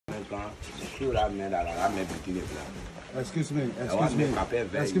Sure, I meant that I meant to give Excuse me.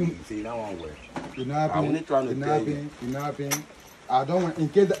 See, that one word. You're not being. I don't want in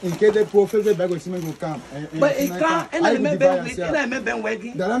case the poor favorite bag of cement will come. But it can't. And I remember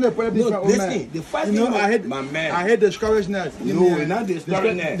working. The first thing I had, my man. I hate discourageness. No, not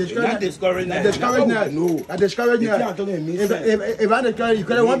discourageness. Not discourageness. If I declare you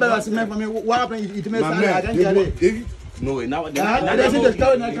could one bag of cement for me, what happened? It may I don't get it. No, now that's the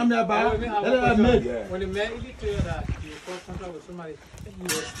story that come there about. When the man declared that you first contract with somebody, you were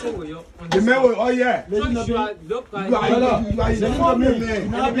still with your. The man will, oh yeah. Listen to me. Look like you are me.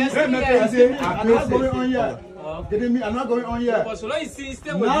 I'm not going on here. I'm not going on here. So let you see,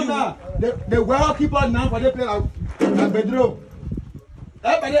 stay with you. The world keeper now for the play like bedroom.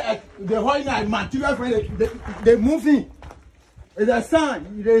 Everybody, the whole night material for they moving. It's a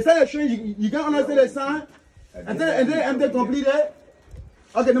sign. They say you can't understand the sign. And then they completed.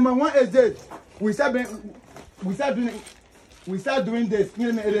 Okay, number one is this. We start doing this.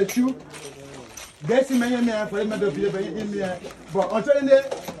 You know, it's true. There's many for them to be in there. But until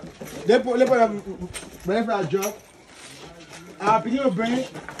they put for a job. I begin to bring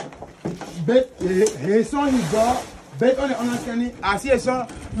his son he got based on the understanding. I see a son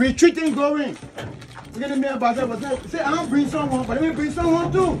retreating going. Look at me about that. Say I don't bring someone, but let me bring someone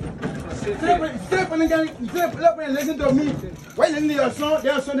too. Instead of listen to me. Why listen to your son?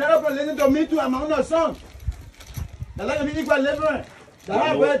 Their son, they're not listen to me too. I'm my own son. I like to be equal Liberian.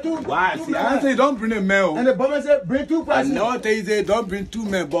 Why? See, I say don't bring a male. And the government said bring 2 persons. I know they say don't bring 2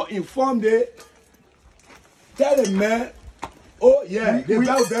 men, but inform them. Tell the man. Oh yeah, the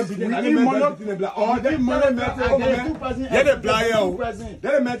black them between the black. Oh, the man yeah, the black.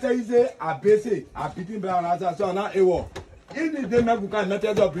 Then the matter is a basic. I between black and so now it was. If they make can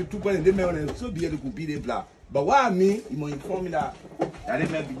matter to bring 2 persons, they may so be able to be the black. But why me? You must inform me that they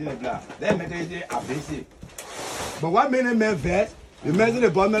may between the black. Then matter is a basic. But what many men vet? The man in the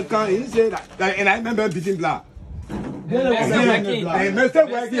bottom can he say that and I remember between black. They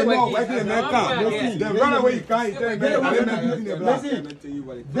Mr. working more working in America. They run away you can't tell me they don't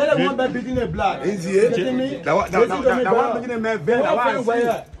want beating the black. Is it? That one making a man vet.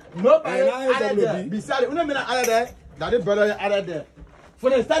 Nobody beside it. No other there. That is brother other there. For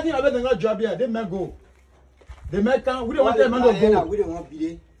the starting of the job here, they may go. They may come. We don't want them to go. We don't want be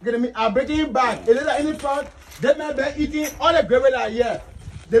there. Get me? I'm breaking him back. Is there any part? They may be eating all the gravel that here.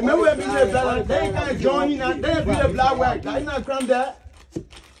 They may be the blood. They can't join in and they be the blood work. I not come there.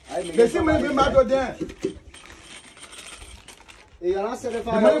 They see me be mad to them. You are not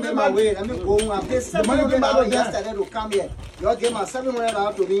certified to my way. Let me go and pay 700 yesterday to come here. You gave my 700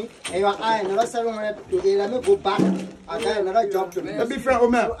 out to me, and you are another 700 today. Let me go back and get another job to me. Let me friend,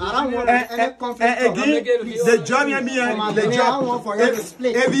 Omer. I don't want any conflict. The job you be the job.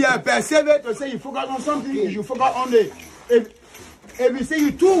 If you are persevered to say you forgot on something, you forgot on the. If you say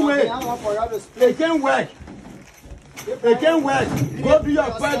you too way, it can't work. It can't work. Go do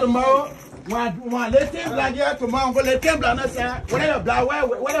your prayer tomorrow. One let them black here tomorrow. Go let them black next time. Whatever black,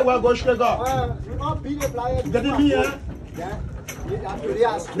 whatever go straight go. You not be the black. Get me here.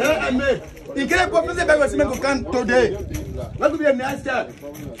 No, I mean, you can't go to the bag of cement to come today. What could be a nice step?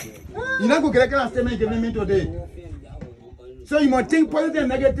 You not go get a statement giving me today. So you must think positive and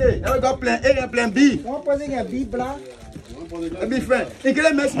negative. You got plan A and plan B. One person can be black. Let me friend. You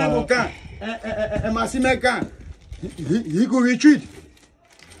can't mess me up. And my cement can. He could retreat.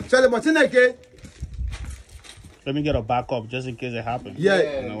 So the button again. Let me get a backup just in case it happens. Yeah.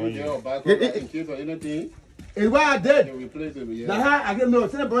 In case of anything. It's what I did. You replace it, yeah. That's how I get no.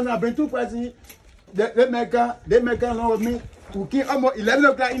 Send I bring 2 persons. They make along with me. We keep almost 11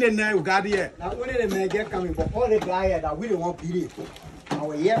 o'clock in the night. We got here. Now only the men get coming, but all the guys that we don't want beat it. I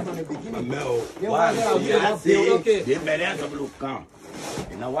was here from the beginning. No. Why? They better to come.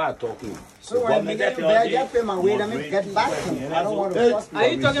 Now why are talking? So when I get pay my way, let me get back to him. I don't want to cost. Are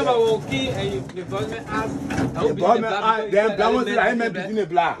you talking about Woki and the government asked? The government asked them black was I met between the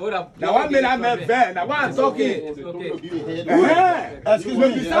black. Now one minute I met fair. Now why I'm talking? Excuse me,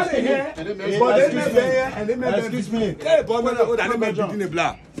 beside here. But they met fair and they met excuse me. Hey, but they met between the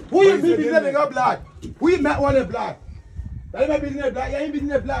black. Who you be between the black? We met one the black. They met between the black. Yeah, you between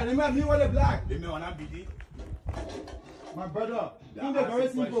the black. They met me one the black. They met one BD. My brother, think they're very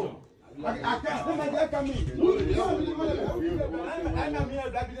simple. I can't. They might get me. I'm not me a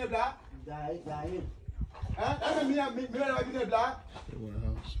black in the black. I'm me a black in the black.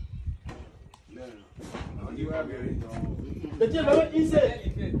 The thing very easy.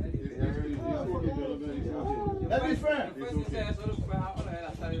 Let me friend.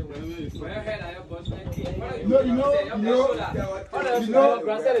 For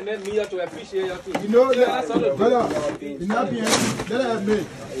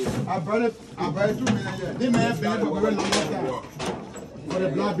the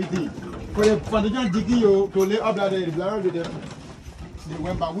blood beating. For the foundation digging you to lay up that the blood with them. They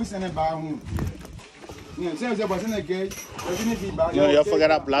went back, we sent them back home. Yeah, so there wasn't a gate. You forget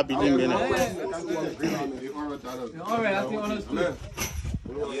that blood beating me now.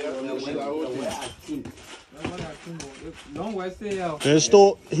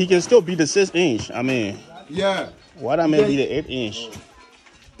 He can still be the 6-inch. I mean, yeah. Why that man be the 8-inch?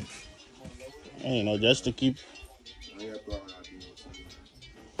 You know, just to keep.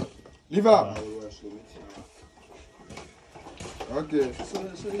 Leave out. Okay.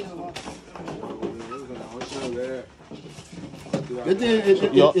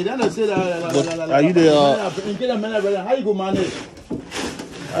 Are you the? How you go manage?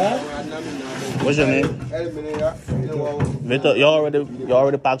 What's your name? Victor, you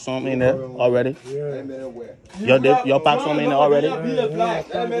already packed some in there already? Yeah. You packed some in there already?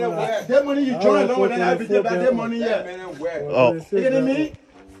 That money you join along with that money yet. Oh. You getting me?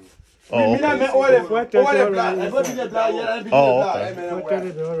 Oh, okay.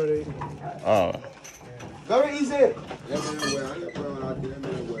 Oh. Very easy.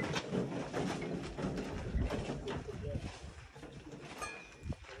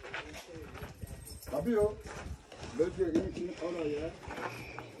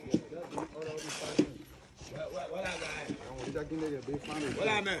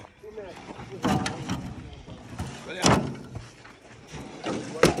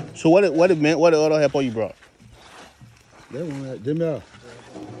 So what the other helper you brought? I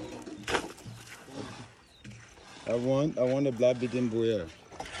want the black beating boy.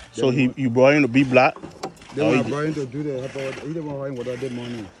 So you brought him to be black? They were brought to do the helper. He didn't want without the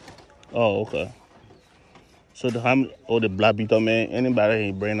money. Oh, okay. So the black beater man, anybody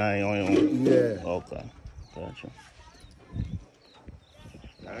he bring out on your own? Yeah. Okay. Gotcha.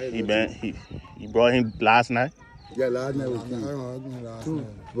 He brought him last night? Yeah, last night was 2.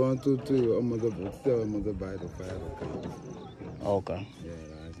 1, 2, 3. Almost by the fire. Okay. Yeah,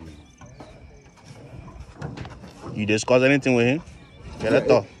 last night. You discuss anything with him? Yeah,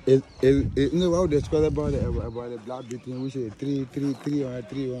 that's all. No, I would discuss about the black beating. We say 3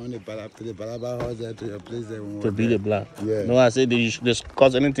 on the Balaba house there to your place there. To be the black? Yeah. No, I said, did you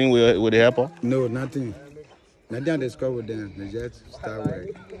discuss anything with the helper? No, nothing. Nothing I discuss with them. They just start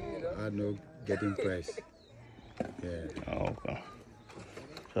work. I know getting price. Yeah. Oh, okay.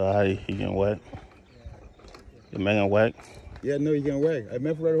 So how he can work? The man can work? Yeah, no, he can work. I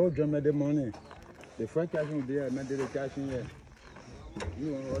met for the whole drum at the morning. The first cash in there, I met the cash in here.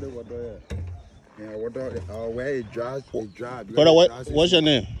 You want all the water here. Yeah, water, where it dries, it dries. Brother, what's your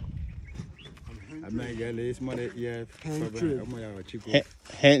name? I'm not yellow, it's more than, yeah.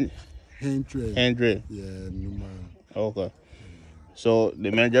 Hendry. Yeah, no man. Okay. So the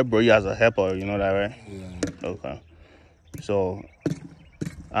man just brought you as a helper, you know that, right? Yeah. Okay. So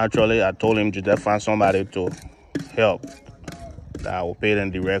actually, I told him to just find somebody to help that I will pay them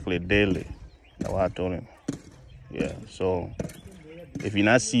directly daily. That's what I told him. Yeah. So if you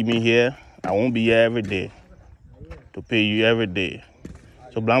not see me here, I won't be here every day to pay you every day.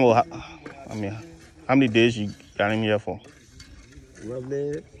 So Blambo, how many days you got him here for?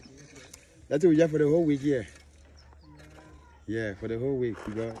 Roughly. That's what we have for the whole week here. Yeah, for the whole week.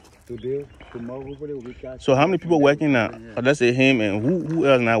 You got today, tomorrow, for the week. So how many people working now? Yeah. Let's say him and who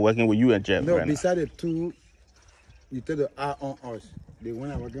else now working with you and Jeff? No, right beside the two, you tell the eye on us. The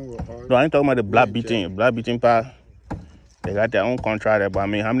one I'm working with us. No, I ain't talking about the black beating. Black beating part. They got their own contract there, but I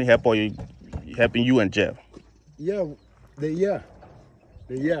mean, how many help are you helping you and Jeff? Yeah, the year.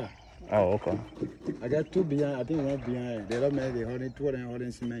 Oh, okay. I got 2 behind. I think 1 behind. The other man, they holding 2 of them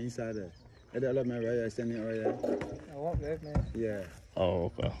holding cement inside there. The other man right here standing right here. I want that, man. Yeah. Oh,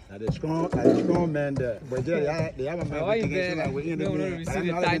 okay. The strong man there. But they have a man. Why you get that? You don't want to receive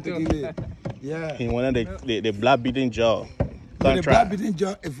the title. Yeah. He wanted the black beating job. The black beating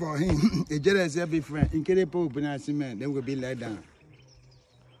job for him. It just a big friend. In case they put open cement, they will be let down.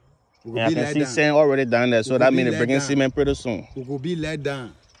 Yeah, I can see sand already down there, so that means they're bringing cement pretty soon. We will be let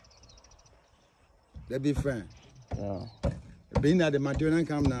down. That be fine. Yeah. Being that the material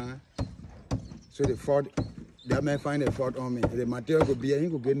come now, so the fault, they may find a fault on me. The material could be here, he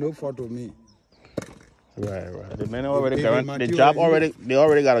could get no fault on me. Right. The man already they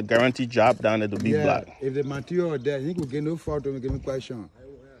already got a guaranteed job down there to be black. If the material there, he could get no fault on me, give me question.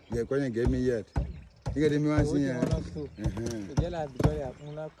 The question gave me yet. You get me one thing. If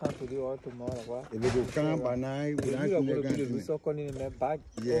they go come by night, we don't see the bag.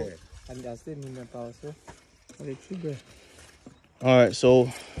 Yeah. And I still need my power, so. All right,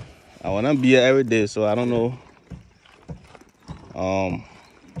 so I wanna be here every day, so I don't know.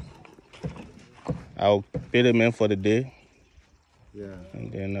 I'll pay the man for the day. Yeah.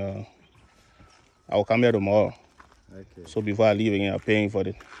 And then I'll come here tomorrow. Okay. So before I leave again, I'm paying for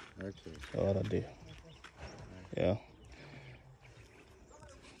the other day. Yeah.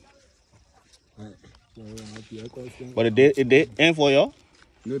 But the day end for y'all?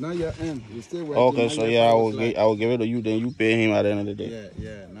 No, not yet end. We still working. Okay, so yeah, I will give it to you, then you pay him at the end of the day.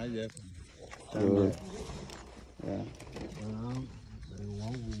 Yeah, not yet. Good. Yeah.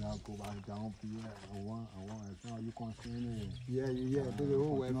 Yeah, do the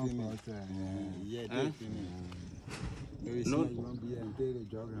whole work finish. Yeah, do finish. No, you won't be until the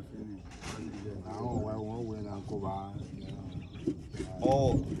job finish.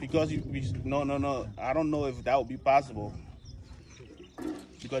 Oh, because no. I don't know if that would be possible.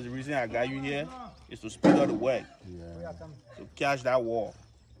 Because the reason I got you here is to speed up the work. Yeah. To catch that wall.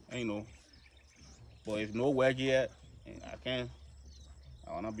 You know. But if no work here, I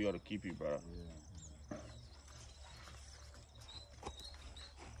wanna be able to keep you, brother. Yeah.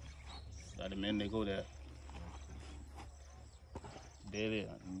 That the men they go there. Daily.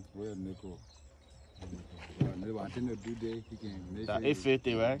 Where Nico? That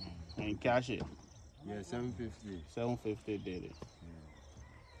 850, right? And cash it. Yeah, 750. 750 daily.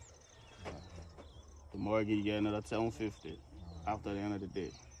 Tomorrow you get another 750 after the end of the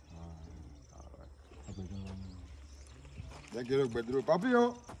day. Alright.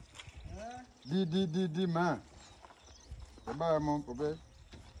 Papio. Di man. Bye, mon papa.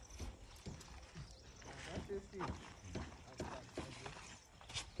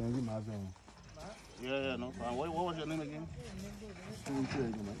 Can you imagine? Yeah, no problem. What was your name again?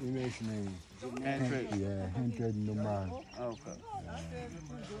 Image name. Hendrick. Yeah, Hendrick no man. Okay.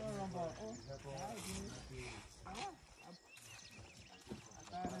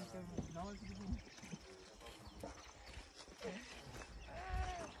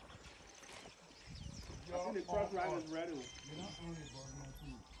 The truck ride is ready.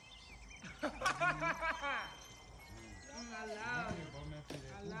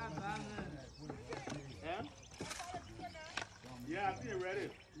 Yeah, I think it's ready.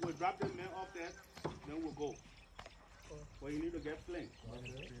 We'll drop the man off there, then we'll go. Well, you need to get flint.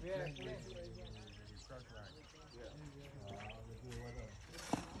 Yeah.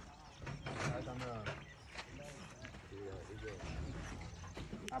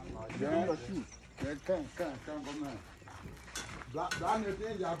 Come on. Black, your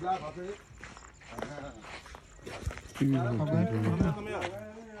thing, you're black, okay? Come here.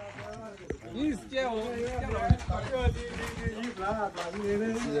 He's scared. We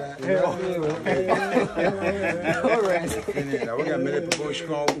got many people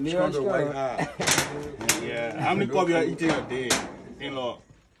strong to white high. Yeah. How many cups you are eating a day? In-law.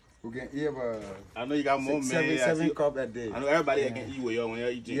 We can eat I know you got more men. seven cups a day. I know everybody can eat with you when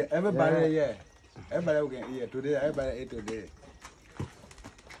you're eating. Yeah, everybody, Everybody we can eat. Today, everybody ate today.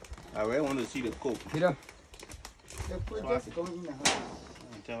 I really want to see the cook. Peter.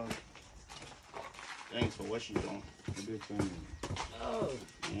 Tell her. Thanks for what she's doing. Oh.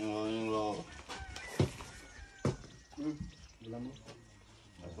 You know, in-law.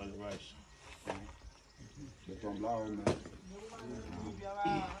 That's for the rice.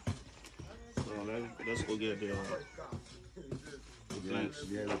 So let's go get the planks.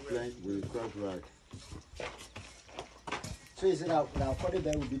 Yeah, the plank with the cross right. So is it now 40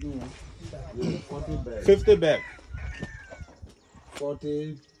 bag will be doing? Yeah, 40 bags. 50 back.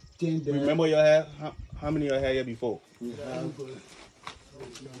 40, 10 bags. Remember your hair? How many you had here before? We have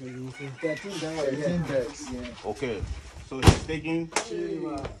 13 bags. Yeah. Okay. So he's taking.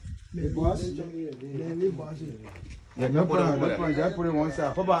 The boss? Yeah, no problem. Just put it one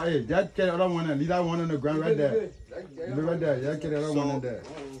side. Papa, hey, just carry the other one and leave that one on the ground right there. Right there. Just carry the other one in there.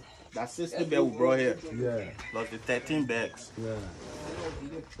 That's 60 bags we brought here. Yeah. Plus the 13 bags. Yeah.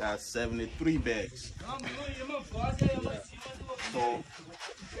 That's 73 bags. So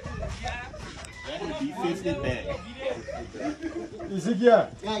that would be 50 bags. Is it here?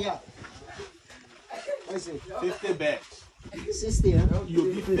 Yeah. I see. 50 bags. 60, huh? You'll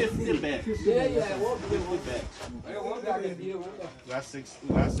be 50 bags. 50 bags. That's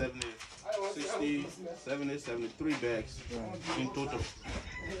 70, 60, 70, 73 bags in total.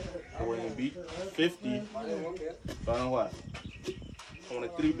 So when you beat 50, find what?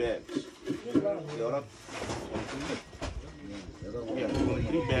 23 bags. The other 23? Yeah,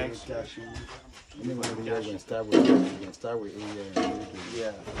 23 bags. We can start with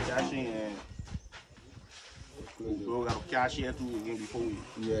Yeah, cashing and we got to cash here too again before we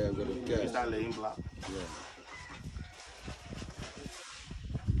got to cash. start laying block. Yeah.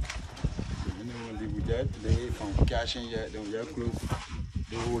 just lay from cashing yet, then we just close.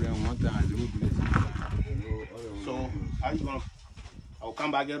 They hold them one time, they will do this. So, how you gonna? I'll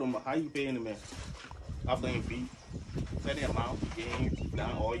come back get them. How you paying them, man? After you feed, set the amount, game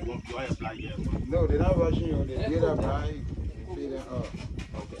down, or you won't apply yet. No, they're not rushing you. They did apply, you pay them up.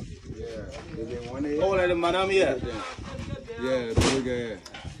 Okay. Yeah, they didn't want it. Oh, let the madam here. Yeah, very good.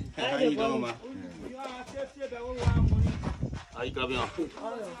 How you doing, man? How you coming on?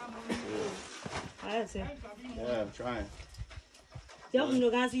 Yeah, I'm trying. Yeah.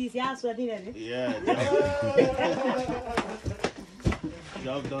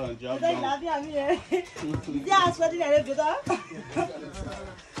 Job done, job done.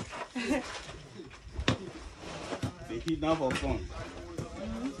 They heat now for fun.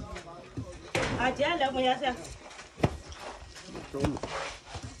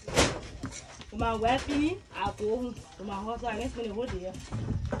 My wife, I go home to my house. I guess when you go there.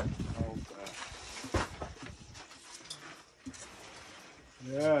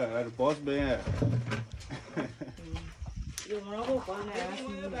 Yeah, the boss man. You're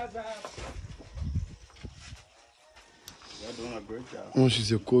doing a great job. Oh,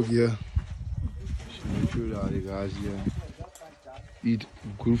 she's a cook here. She make sure that the guys here eat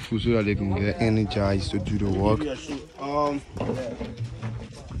good food so that they can get energized to do the work.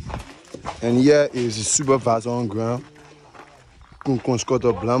 And here is the supervisor on ground. Scott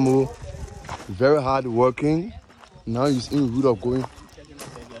Blamo, very hard working. Now he's in route of going.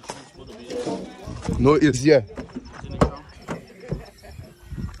 No, it's here.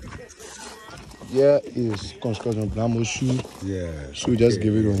 Here is construction Blamo shoe. Yeah. So just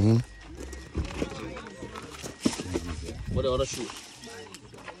give it to him. What the other shoe?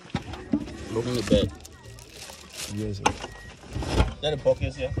 Look in the bag. Yes, sir. That the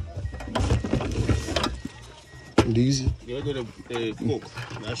pockets here? These? Give it to the cook,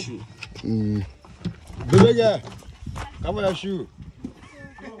 that shoe. Good, come on, your shoe.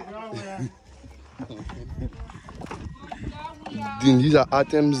 These are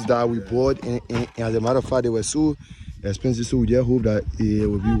items that we bought, and as a matter of fact, they were so expensive, so we just hope that it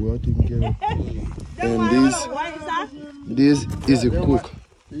will be well taken care of. And this is a cook.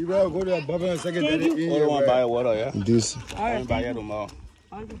 You better go to a bubble and second. You want to buy water, yeah? This. I want to buy it tomorrow.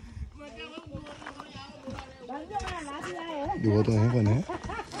 The water here for now?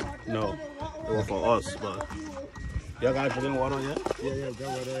 No, it was for us, but you guys drinking water yet? Yeah,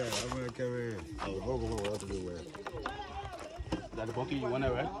 got water. I'm going to carry it. I'll go water to the way. Is that the bucket you want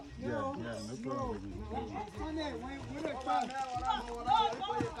it, right? Yeah, no problem.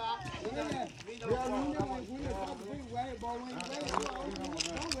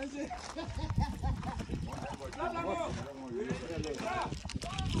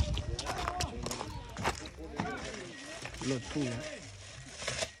 Look, cool.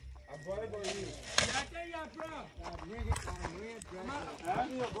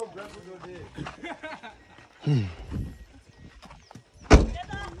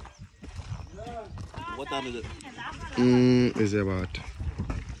 What time is it? It's about.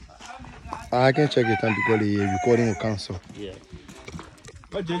 I can check the time because the recording will cancel. Yeah.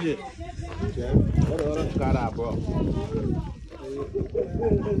 What did you? What the other car out, bro?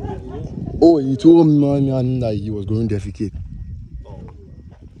 Oh, he told me that he was going to defecate.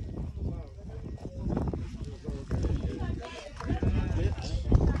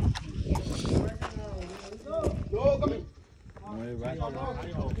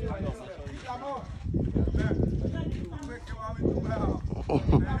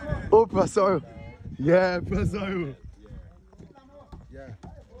 Oh, Professor. Yeah, Professor. Yeah.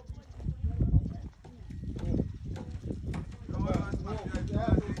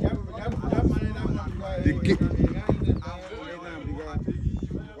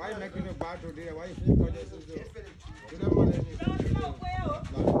 Why you making a bad today? Why you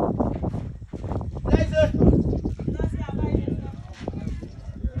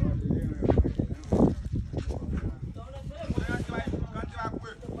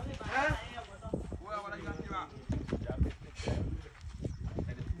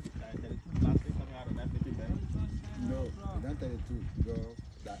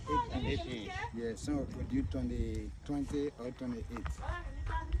yeah, some of you 20 or 28.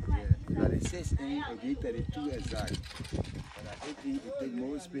 Yeah, if you are a 6 inch, or you 32 exact. But at 8 inch, you take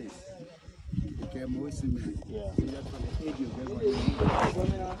more space. You get more cement. Yeah. So you are 28, you get what you need.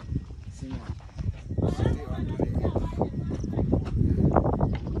 Cement. 60 or 28.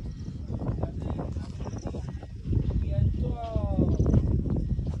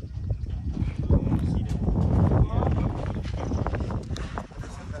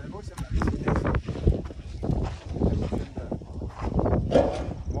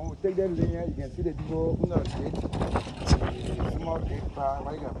 take that linear, you can see the people who not it. Small big part,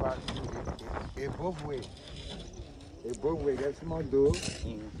 why you got part? It both way. It both way. Get small door.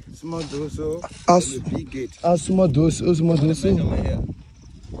 Small door so big gate. Small door so.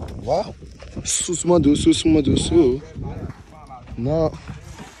 Wow. Small door so. No.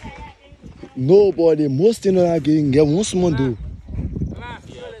 Nobody, most in that game get one small door.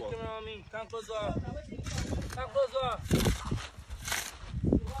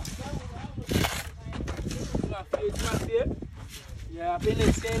 Yeah, I've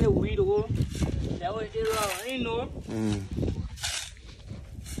been saying the weed ago. That was it, I know.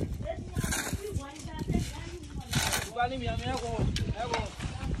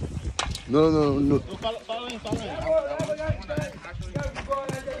 No. Follow me.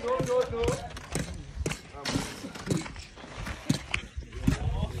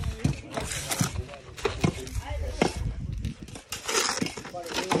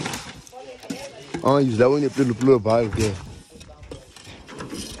 Oh, use that one you play the blue ball there.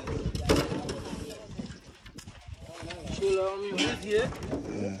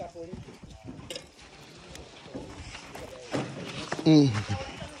 Hey,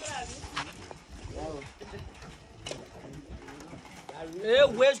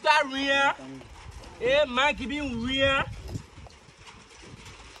 where's that rear? Hey, man, keep him rear.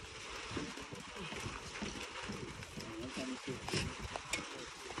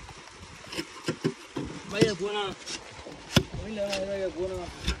 Where you going?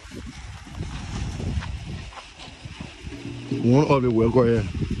 One of the work here.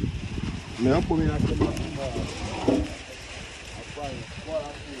 Now put me like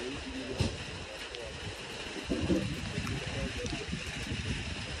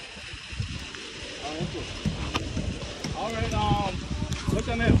All right, what's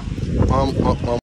your name?